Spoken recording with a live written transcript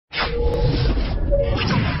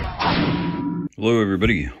Hello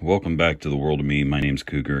everybody, welcome back to the World of Me. My name's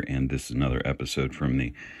Cougar and this is another episode from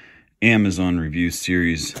the Amazon review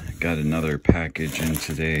series. Got another package in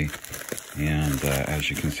today and as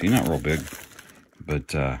you can see, not real big,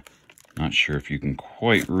 but not sure if you can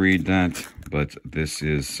quite read that, but this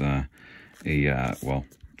is a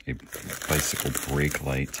bicycle brake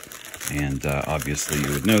light, and obviously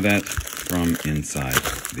you would know that from inside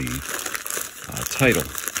the title.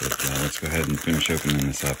 But let's go ahead and finish opening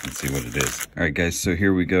this up and see what it is. Alright guys, so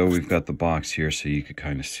here we go. We've got the box here so you could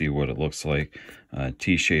kind of see what it looks like.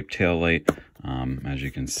 T-shaped tail light, as you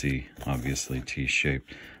can see, obviously T-shaped.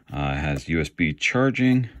 It has USB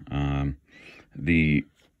charging. The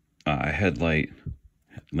headlight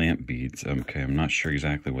lamp beads. Okay, I'm not sure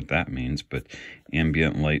exactly what that means, but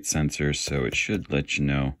ambient light sensors, so it should let you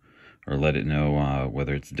know, or let it know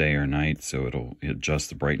whether it's day or night, so it'll adjust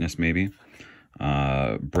the brightness maybe.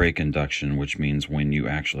 Brake induction, which means when you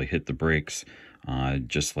actually hit the brakes,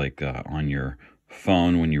 just like on your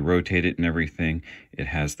phone when you rotate it and everything, it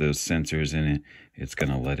has those sensors in it. It's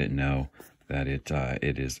going to let it know that it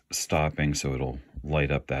is stopping, so it'll light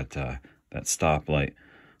up that stoplight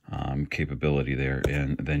capability there.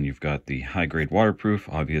 And then you've got the high grade waterproof.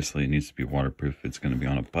 Obviously it needs to be waterproof. It's going to be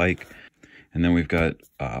on a bike. And then we've got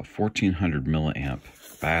 1400 milliamp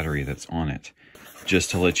battery that's on it.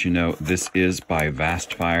 Just to let you know, this is by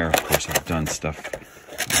VASTFIRE. Of course, I've done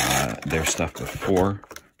their stuff before,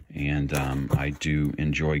 and I do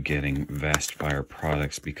enjoy getting VASTFIRE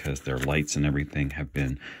products because their lights and everything have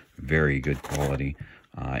been very good quality.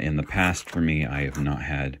 In the past, for me, I have not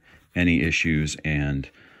had any issues, and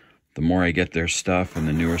the more I get their stuff and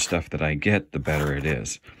the newer stuff that I get, the better it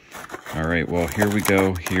is. All right, well, here we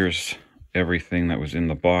go. Here's everything that was in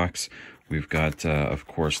the box. We've got, of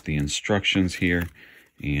course, the instructions here,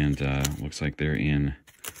 and looks like they're in,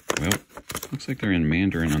 well, looks like they're in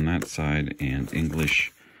Mandarin on that side and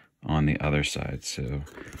English on the other side. So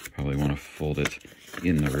probably want to fold it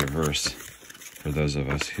in the reverse for those of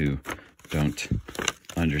us who don't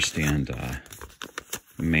understand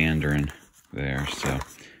Mandarin there. So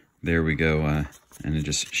there we go, and it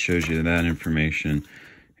just shows you that information.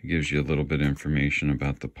 It gives you a little bit of information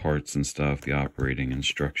about the parts and stuff, the operating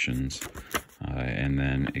instructions, and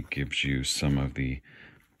then it gives you some of the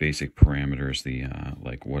basic parameters, the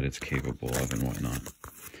like what it's capable of and whatnot.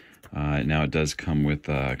 Now it does come with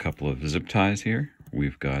a couple of zip ties here.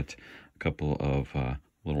 We've got a couple of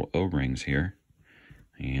little O-rings here,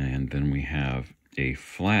 and then we have a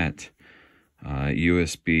flat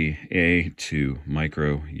USB-A to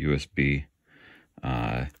micro USB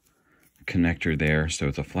connector there. So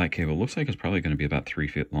it's a flat cable. Looks like it's probably going to be about 3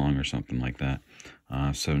 feet long or something like that.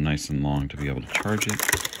 So nice and long to be able to charge it.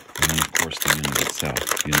 And then of course the unit itself.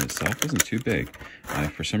 The unit itself isn't too big.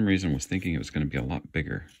 For some reason was thinking it was going to be a lot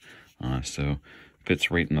bigger. So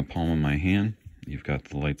fits right in the palm of my hand. You've got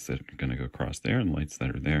the lights that are going to go across there and lights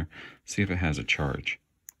that are there. See if it has a charge.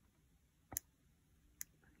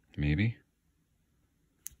 Maybe.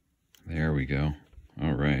 There we go.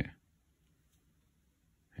 All right.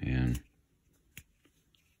 And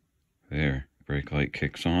there, brake light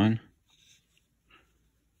kicks on.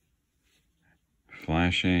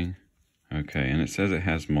 Flashing. Okay, and it says it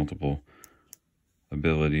has multiple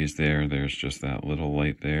abilities there. There's just that little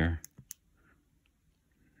light there.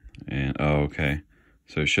 And, oh, okay.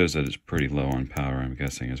 So it shows that it's pretty low on power, I'm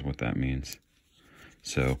guessing is what that means.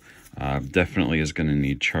 So, definitely is going to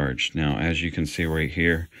need charge. Now, as you can see right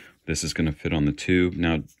here, this is going to fit on the tube.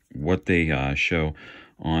 Now, what they show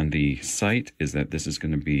on the site is that this is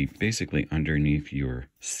going to be basically underneath your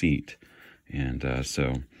seat, and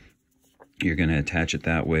so you're going to attach it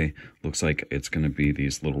that way. Looks like it's going to be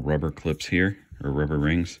these little rubber clips here, or rubber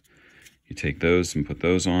rings. You take those and put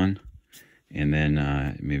those on, and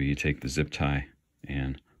then maybe you take the zip tie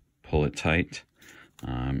and pull it tight.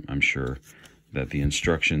 I'm sure that the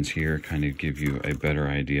instructions here kind of give you a better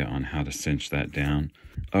idea on how to cinch that down.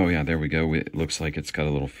 Oh yeah, there we go. It looks like it's got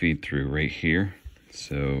a little feed through right here.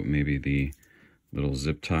 So maybe the little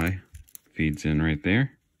zip tie feeds in right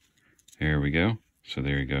there. There we go. So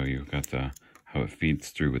there you go. You've got how it feeds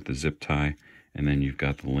through with the zip tie, and then you've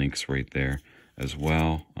got the links right there as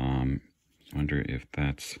well. Wonder if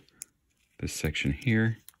that's this section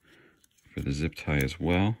here for the zip tie as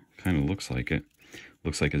well. Kind of looks like it.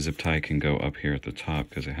 Looks like a zip tie can go up here at the top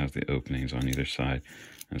because it has the openings on either side,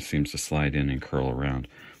 and it seems to slide in and curl around.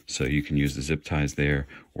 So you can use the zip ties there,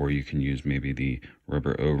 or you can use maybe the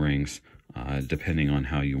rubber O-rings, depending on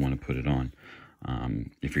how you want to put it on.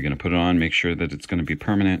 If you're going to put it on, make sure that it's going to be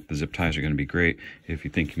permanent. The zip ties are going to be great. If you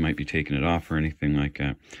think you might be taking it off or anything like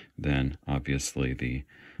that, then obviously the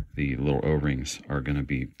little O-rings are going to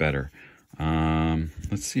be better.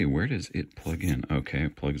 Let's see, where does it plug in? Okay,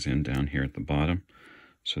 it plugs in down here at the bottom.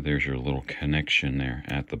 So there's your little connection there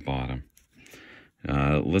at the bottom.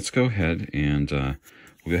 Let's go ahead and we'll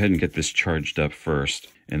go ahead and get this charged up first,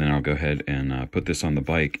 and then I'll go ahead and put this on the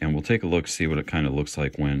bike, and we'll take a look, see what it kind of looks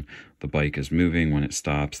like when the bike is moving, when it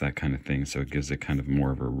stops, that kind of thing. So it gives it kind of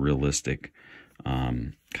more of a realistic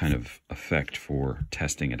kind of effect for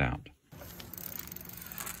testing it out.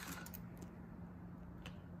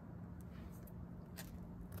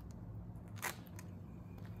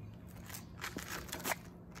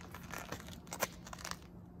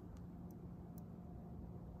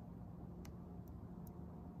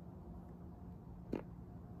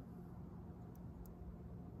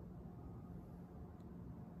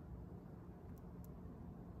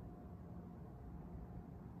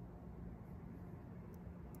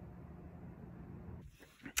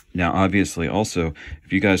 Now, obviously, also,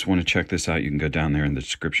 if you guys want to check this out, you can go down there in the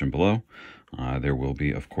description below. There will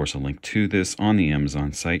be, of course, a link to this on the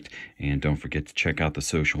Amazon site. And don't forget to check out the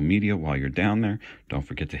social media while you're down there. Don't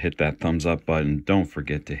forget to hit that thumbs up button. Don't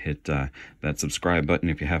forget to hit that subscribe button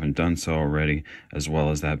if you haven't done so already, as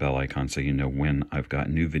well as that bell icon so you know when I've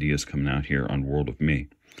got new videos coming out here on World of Me.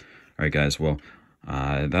 All right, guys, well,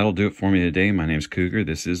 that'll do it for me today. My name's Cougar.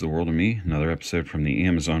 This is the World of Me, another episode from the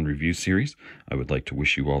Amazon review series. I would like to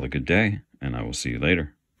wish you all a good day, and I will see you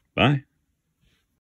later. Bye.